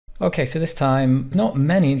Okay, so this time, not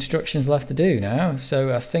many instructions left to do now.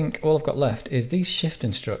 So I think all I've got left is these shift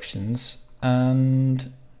instructions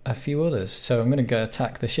and a few others. So I'm going to go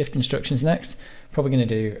attack the shift instructions next. Probably going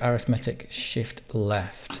to do arithmetic shift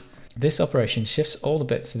left. This operation shifts all the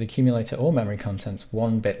bits of the accumulator or memory contents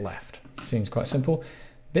one bit left. Seems quite simple.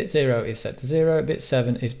 Bit 0 is set to 0, bit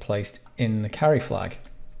 7 is placed in the carry flag.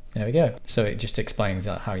 There we go. So it just explains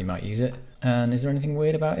how you might use it. And is there anything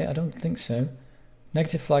weird about it? I don't think so.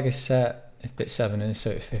 Negative flag is set if bit 7 is,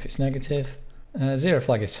 so if it's negative. 0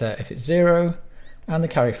 flag is set if it's 0, and the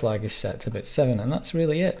carry flag is set to bit 7, and that's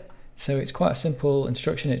really it. So it's quite a simple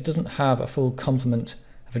instruction. It doesn't have a full complement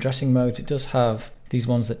of addressing modes. It does have these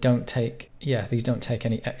ones that don't take, these don't take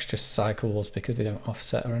any extra cycles because they don't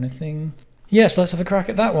offset or anything. Yes, let's have a crack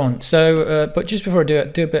at that one. So, but just before I do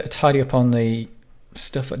it, do a bit of tidy up on the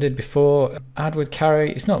stuff I did before. Add with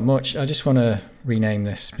carry, it's not much. I just want to rename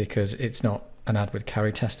this because it's not an add with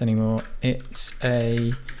carry test anymore. It's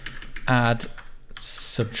a add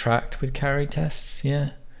subtract with carry tests.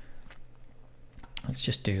 Yeah, let's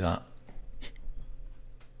just do that.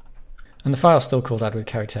 And the file's still called add with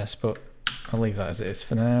carry test, but I'll leave that as it is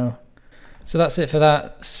for now. So that's it for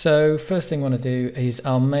that. So first thing I want to do is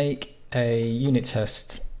I'll make a unit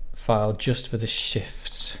test file just for the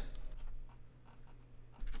shifts.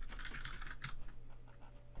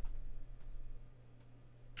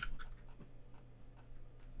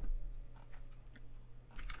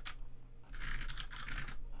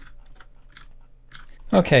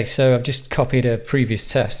 Okay, so I've just copied a previous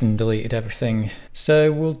test and deleted everything.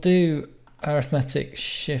 So we'll do arithmetic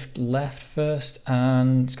shift left first,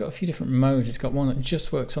 and it's got a few different modes. It's got one that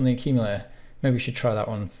just works on the accumulator. Maybe we should try that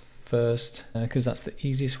one first because that's the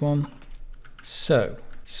easiest one. So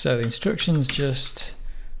the instructions just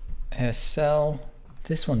ASL.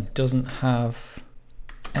 This one doesn't have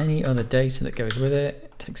any other data that goes with it.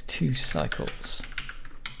 It takes 2 cycles.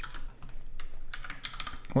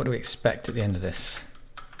 What do we expect at the end of this?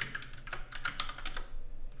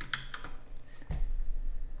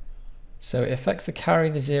 So it affects the carry,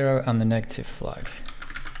 the 0, and the negative flag.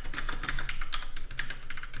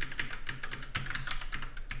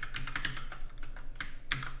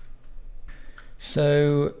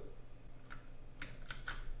 So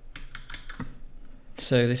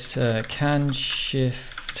this can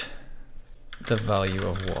shift the value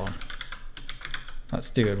of 1.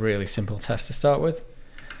 Let's do a really simple test to start with.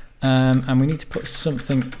 And we need to put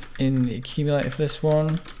something in the accumulator for this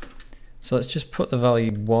one. So let's just put the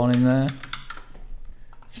value 1 in there.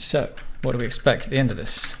 So what do we expect at the end of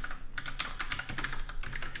this?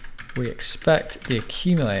 We expect the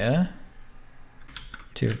accumulator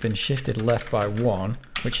to have been shifted left by 1,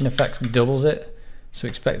 which in effect doubles it. So we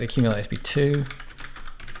expect the accumulator to be 2.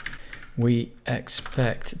 We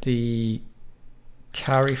expect the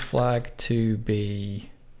carry flag to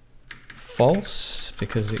be false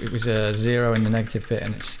because it was a 0 in the negative bit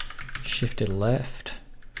and it's shifted left.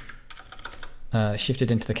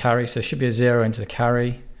 Shifted into the carry, so it should be a 0 into the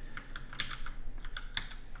carry.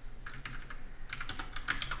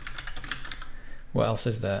 What else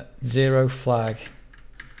is there? 0 flag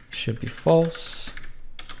should be false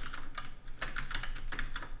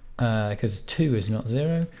because 2 is not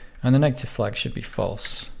 0, and the negative flag should be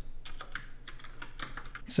false.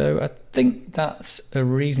 So I think that's a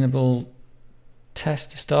reasonable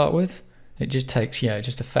test to start with. It just takes, it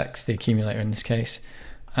just affects the accumulator in this case.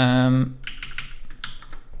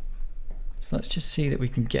 So let's just see that we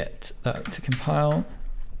can get that to compile.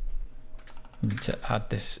 We need to add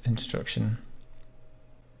this instruction.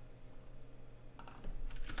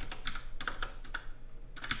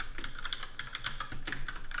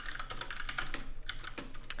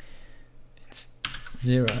 It's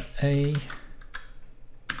 0A.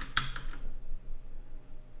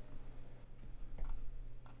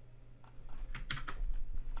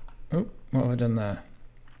 Oh, what have I done there?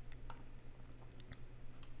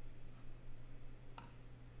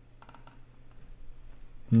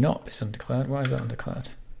 Not is undeclared. Why is that undeclared?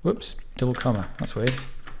 Whoops, double comma. That's weird.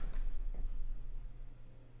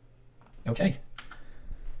 Okay.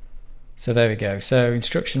 So there we go. So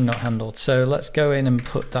instruction not handled. So let's go in and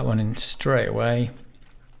put that one in straight away.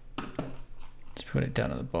 Let's put it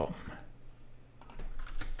down at the bottom.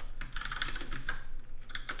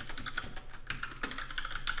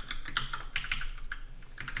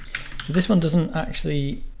 So this one doesn't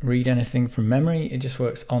actually read anything from memory, it just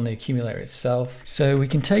works on the accumulator itself. So we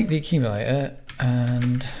can take the accumulator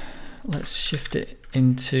and let's shift it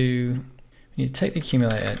into, we need to take the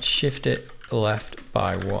accumulator and shift it left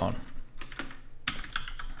by 1.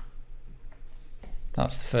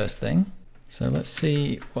 That's the first thing. So let's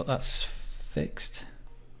see what that's fixed.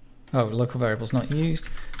 Oh, local variable's not used.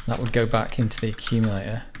 That would go back into the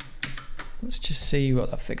accumulator. Let's just see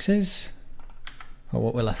what that fix is, or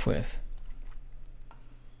what we're left with.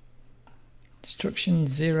 Instruction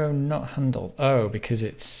 0 not handled. Oh, because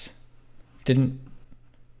it didn't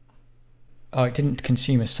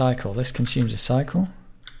consume a cycle. This consumes a cycle.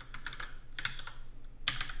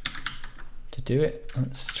 To do it,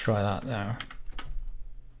 let's try that now.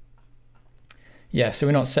 Yeah, so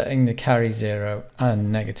we're not setting the carry 0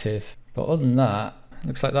 and negative, but other than that, it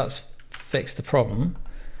looks like that's fixed the problem.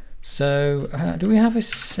 So do we have a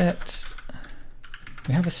set?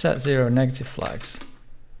 We have a set 0 negative flags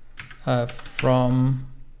from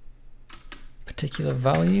particular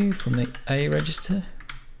value from the A register.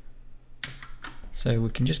 So we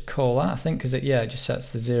can just call that, I think, because it just sets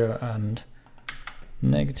the 0 and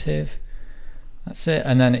negative. That's it,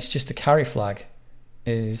 and then it's just the carry flag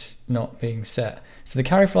is not being set. So the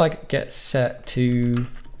carry flag gets set to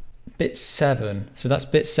bit 7, so that's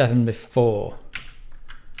bit 7 before.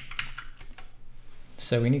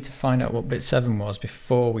 So we need to find out what bit 7 was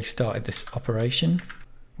before we started this operation.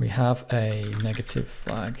 We have a negative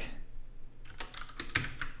flag.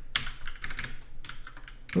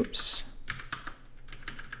 Oops.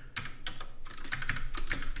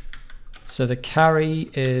 So the carry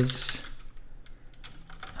is,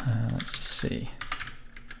 let's just see.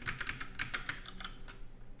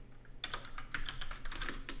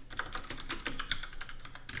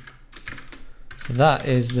 So that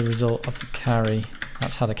is the result of the carry.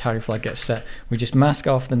 That's how the carry flag gets set. We just mask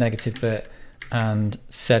off the negative bit and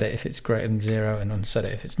set it if it's greater than 0 and unset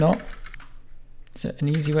it if it's not. Is it an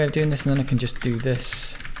easy way of doing this? And then I can just do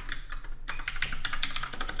this.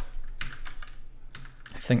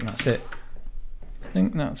 I think that's it. I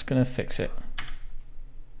think that's going to fix it.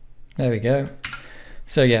 There we go.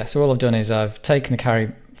 So yeah, so all I've done is I've taken the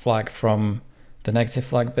carry flag from the negative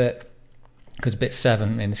flag bit, because bit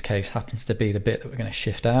 7 in this case happens to be the bit that we're going to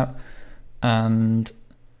shift out, and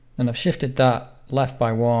then I've shifted that left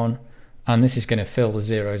by 1, and this is going to fill the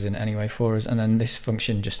zeros in anyway for us, and then this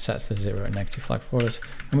function just sets the 0 and negative flag for us,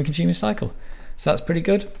 and we consume a cycle. So that's pretty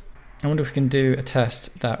good. I wonder if we can do a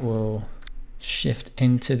test that will shift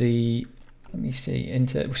into the, let me see,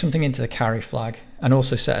 into something into the carry flag and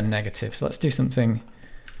also set a negative. So let's do something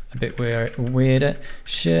a bit weirder.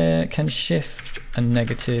 Can shift a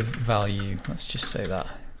negative value. Let's just say that.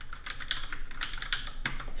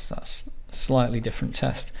 So that's a slightly different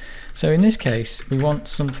test. So in this case, we want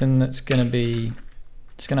something that's going to be,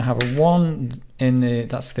 it's going to have a 1 in the,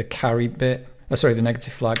 that's the carry bit. Oh, sorry, the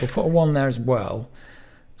negative flag. We'll put a 1 there as well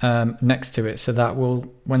next to it. So that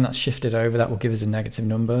will, when that's shifted over, that will give us a negative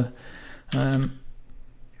number.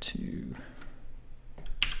 2.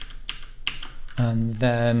 And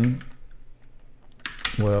then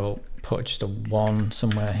we'll put just a 1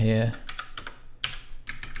 somewhere here,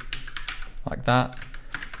 like that.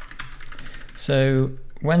 So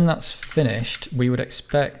when that's finished, we would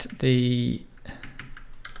expect the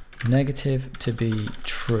negative to be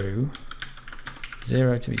true,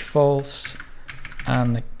 0 to be false,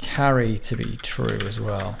 and the carry to be true as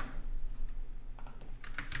well.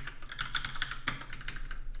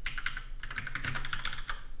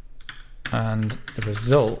 And the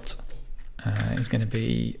result is going to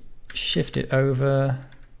be shifted over,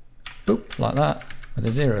 boop, like that, with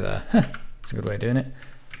a 0 there. That's a good way of doing it.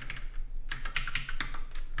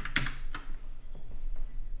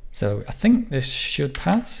 So I think this should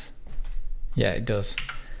pass. Yeah, it does.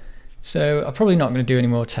 So I'm probably not going to do any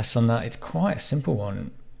more tests on that. It's quite a simple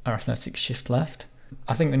one, arithmetic shift left.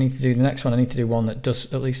 I think we need to do the next one. I need to do one that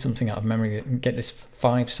does at least something out of memory and get this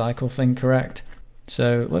 5 cycle thing correct.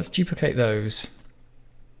 So let's duplicate those.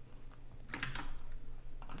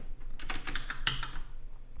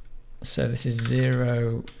 So this is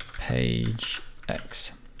 0 page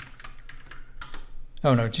X.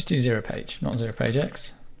 Oh no, just do 0 page, not 0 page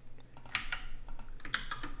X.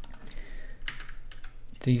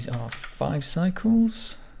 These are 5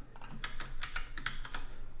 cycles.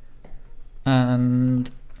 And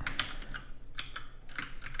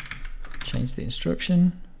change the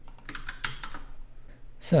instruction.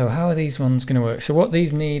 So how are these ones going to work? So what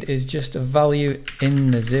these need is just a value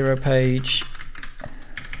in the 0 page.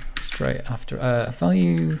 Straight after a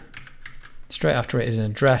value, straight after it is an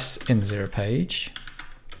address in the 0 page,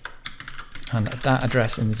 and that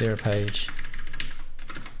address in the 0 page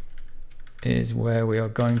is where we are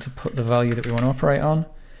going to put the value that we want to operate on.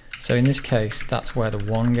 So in this case, that's where the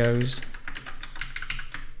 1 goes.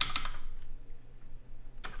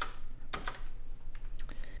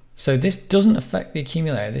 So this doesn't affect the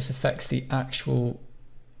accumulator, this affects the actual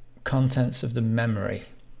contents of the memory.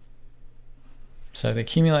 So the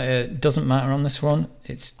accumulator doesn't matter on this one.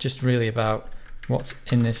 It's just really about what's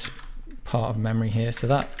in this part of memory here. So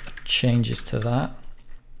that changes to that.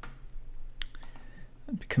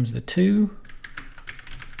 It becomes the 2.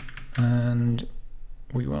 And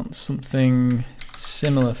we want something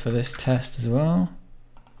similar for this test as well.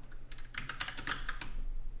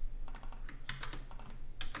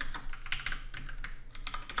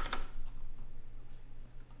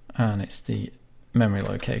 And it's the memory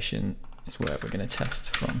location is where we're going to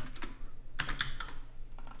test from.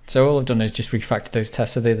 So all I've done is just refactored those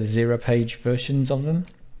tests, so they're the 0 page versions of them.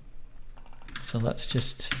 So let's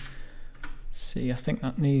just see, I think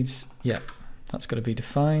that needs, yeah, that's got to be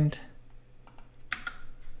defined.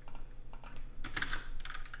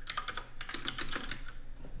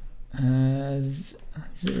 As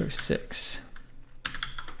 06.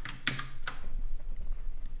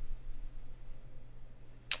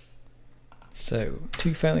 So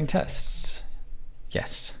 2 failing tests.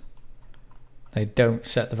 Yes. They don't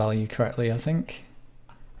set the value correctly, I think.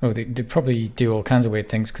 Oh, they probably do all kinds of weird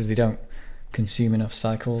things because they don't consume enough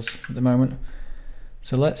cycles at the moment.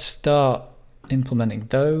 So let's start implementing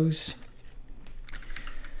those.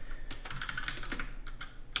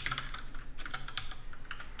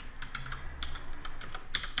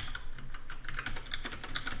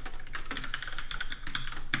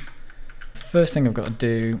 First thing I've got to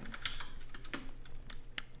do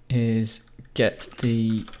is get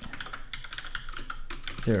the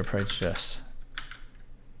 0 page address.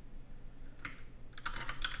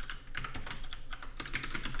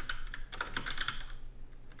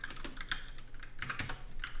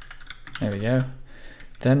 There we go.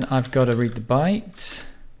 Then I've got to read the byte.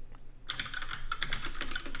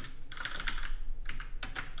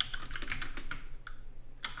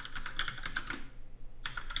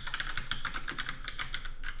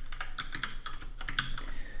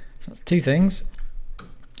 So that's 2 things.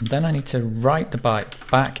 And then I need to write the byte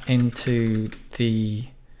back into the,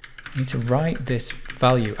 I need to write this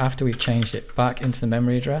value after we've changed it back into the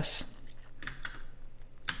memory address.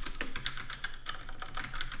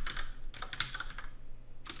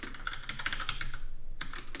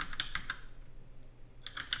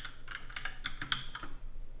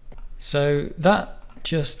 So that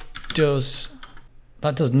just does,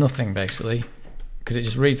 that does nothing basically, because it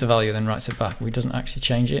just reads the value and then writes it back. It doesn't actually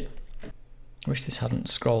change it. I wish this hadn't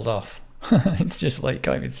scrolled off. It's just like,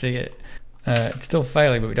 can't even see it. It's still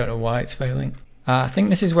failing, but we don't know why it's failing. I think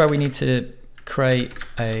this is where we need to create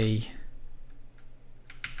a,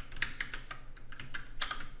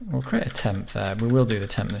 we'll create a temp there. We will do the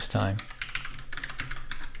temp this time.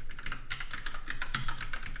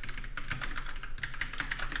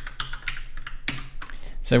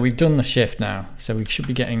 So we've done the shift now, so we should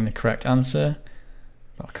be getting the correct answer,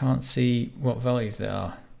 but I can't see what values they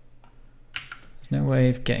are. There's no way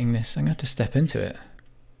of getting this. I'm going to have to step into it.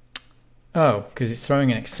 Oh, because it's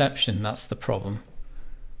throwing an exception, that's the problem.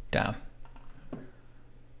 Damn.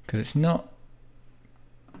 Because it's not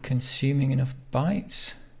consuming enough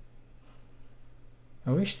bytes.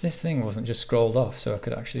 I wish this thing wasn't just scrolled off so I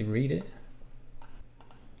could actually read it.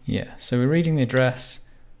 Yeah, so we're reading the address,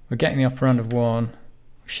 we're getting the operand of 1,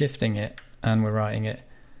 shifting it, and we're writing it,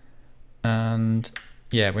 and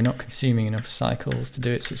yeah, we're not consuming enough cycles to do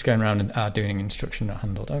it, so it's going around and doing an instruction not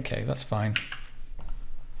handled. Okay, that's fine.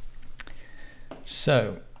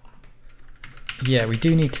 So yeah, we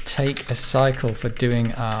do need to take a cycle for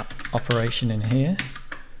doing our operation in here,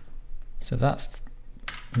 so that's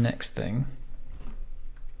the next thing.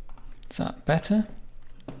 Is that better?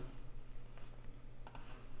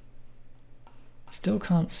 Still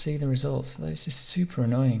can't see the results. This is super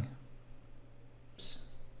annoying. Oops.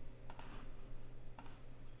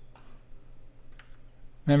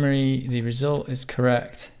 Memory, the result is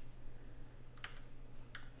correct.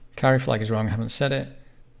 Carry flag is wrong, I haven't said it.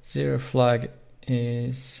 0 flag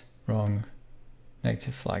is wrong.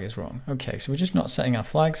 Negative flag is wrong. Okay, so we're just not setting our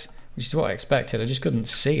flags, which is what I expected. I just couldn't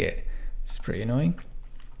see it. It's pretty annoying.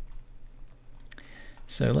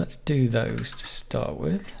 So let's do those to start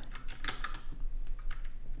with.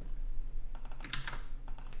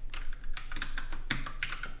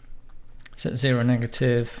 Set 0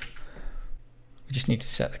 negative. We just need to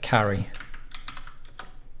set the carry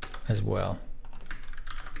as well.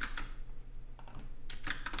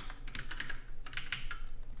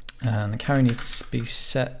 And the carry needs to be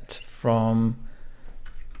set from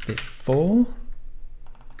before.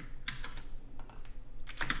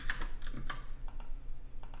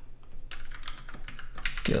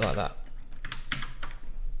 Let's do it like that.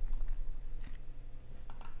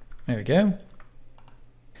 There we go.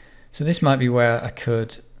 So this might be where I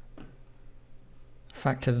could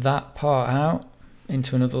factor that part out.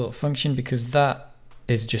 into another little function, because that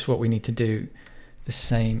is just what we need to do the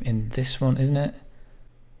same in this one, isn't it?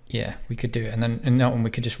 Yeah, we could do it, and then in that one we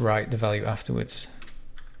could just write the value afterwards.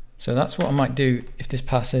 So that's what I might do if this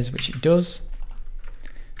passes, which it does.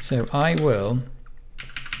 So I will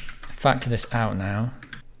factor this out now.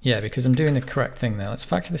 Yeah, because I'm doing the correct thing there. Let's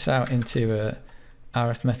factor this out into a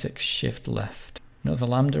Arithmetic Shift Left. Another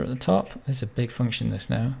lambda at the top. There's a big function, this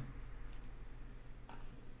now.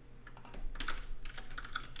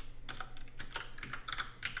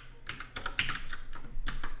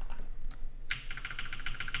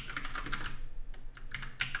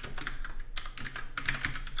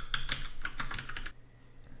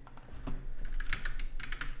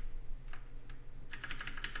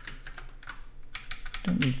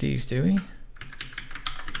 Don't need these, do we?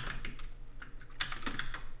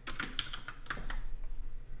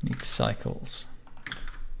 Need cycles.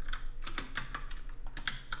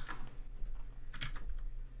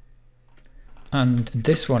 And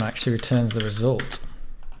this one actually returns the result.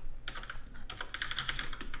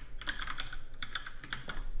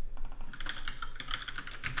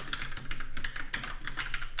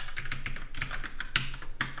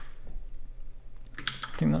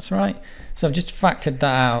 I think that's right. So I've just factored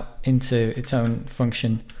that out into its own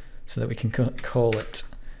function so that we can call it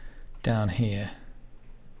down here.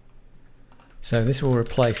 So this will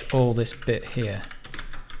replace all this bit here.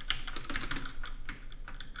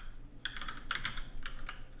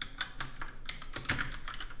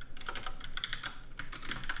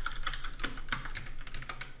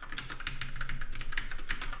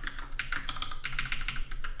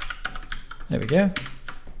 There we go.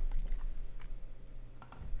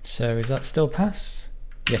 So is that still pass?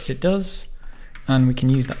 Yes, it does. And we can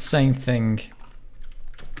use that same thing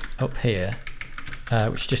up here,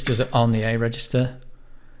 which just does it on the A register,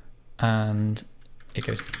 and it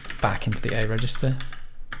goes back into the A register.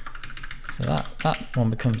 So that one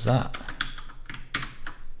becomes that.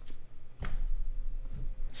 Let's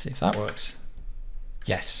see if that works.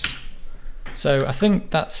 Yes. So I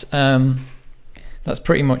think that's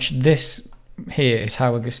pretty much this here is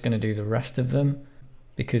how we're just going to do the rest of them,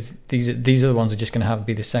 because these are the ones that are just going to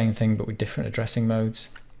be the same thing but with different addressing modes.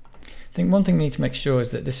 I think one thing we need to make sure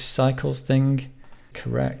is that this cycles thing,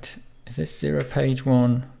 correct. Is this 0 page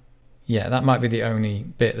one? Yeah, that might be the only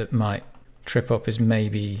bit that might trip up, is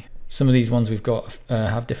maybe some of these ones we've got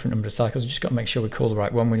have different number of cycles. We've just got to make sure we call the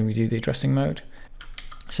right one when we do the addressing mode.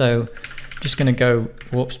 So I'm just going to go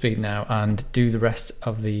warp speed now and do the rest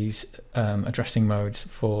of these addressing modes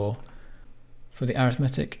for the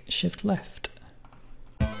Arithmetic Shift Left.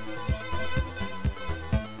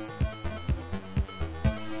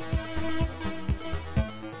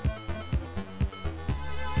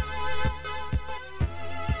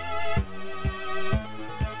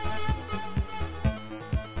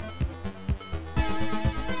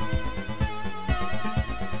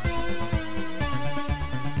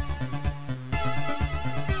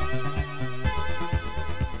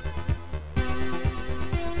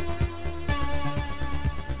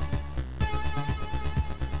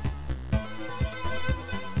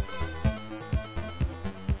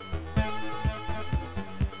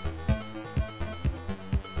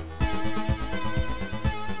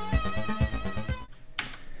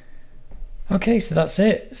 Okay, so that's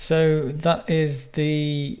it. So that is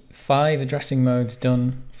the 5 addressing modes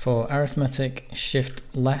done for Arithmetic Shift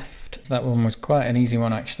Left. That one was quite an easy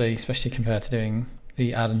one actually, especially compared to doing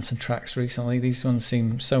the add and subtracts recently. These ones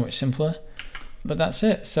seem so much simpler. But that's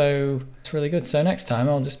it, so it's really good. So next time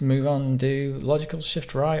I'll just move on and do logical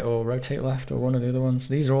shift right or rotate left or one of the other ones.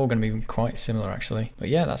 These are all going to be quite similar actually. But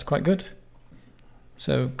yeah, that's quite good.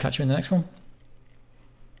 So catch you in the next one.